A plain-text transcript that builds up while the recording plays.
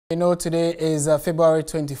You know, today is February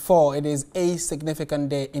 24. It is a significant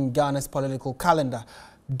day in Ghana's political calendar.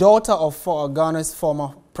 Daughter of Ghana's former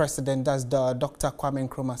president, that's Dr.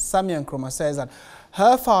 Nkrumah, Samia Nkrumah, says that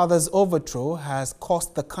her father's overthrow has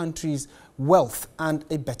cost the country's wealth and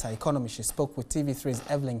a better economy. She spoke with TV3's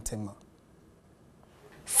Evelyn Timmer.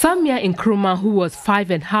 Samia Nkrumah, who was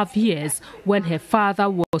 5.5 years when her father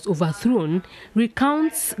was overthrown,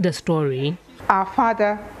 recounts the story. Our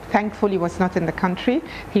father, thankfully, was not in the country.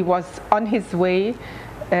 He was on his way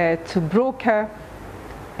to broker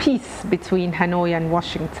peace between Hanoi and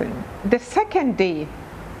Washington. The second day,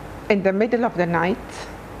 in the middle of the night,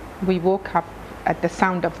 we woke up at the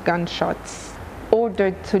sound of gunshots,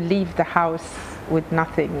 ordered to leave the house with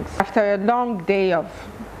nothing. After a long day of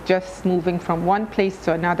just moving from one place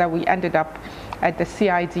to another, we ended up at the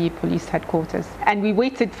CID police headquarters, and we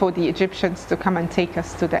waited for the Egyptians to come and take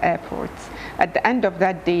us to the airport. At the end of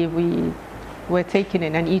that day, we were taken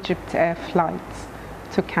in an Egypt Air flight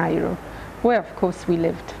to Cairo, where of course we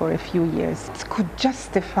lived for a few years. It could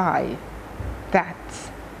justify that.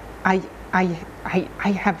 I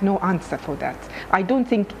have no answer for that. I don't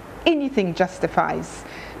think anything justifies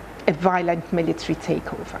a violent military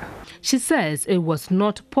takeover. She says it was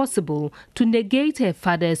not possible to negate her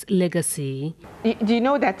father's legacy. Do you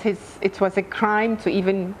know that it was a crime to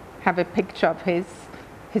even have a picture of his?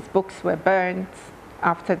 His books were burned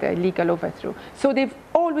after the illegal overthrow. So they've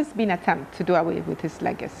always been attempts to do away with his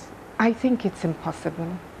legacy. I think it's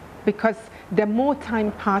impossible, because the more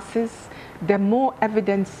time passes, the more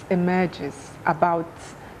evidence emerges about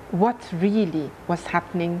what really was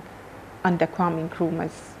happening under Kwame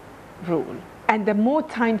Nkrumah's rule. And the more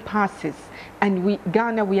time passes, and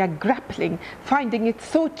Ghana, we are grappling, finding it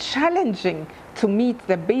so challenging to meet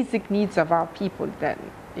the basic needs of our people, then,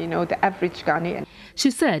 you know, the average Ghanaian. She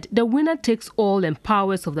said the winner-takes-all and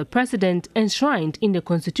powers of the president enshrined in the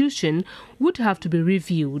constitution would have to be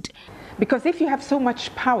reviewed. Because if you have so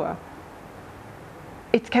much power,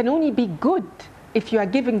 it can only be good if you are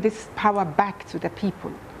giving this power back to the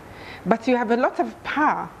people. But you have a lot of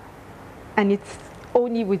power, and it's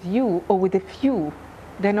only with you or with a few,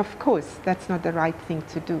 then of course that's not the right thing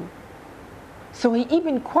to do. So he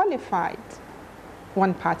even qualified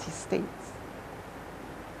one-party states.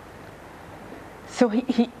 So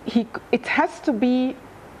it has to be.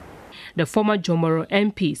 The former Jomoro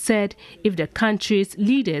MP said if the country's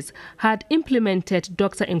leaders had implemented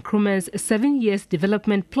Dr. Nkrumah's 7-year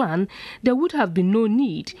development plan, there would have been no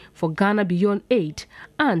need for Ghana Beyond Aid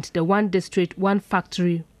and the one district, one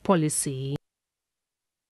factory policy.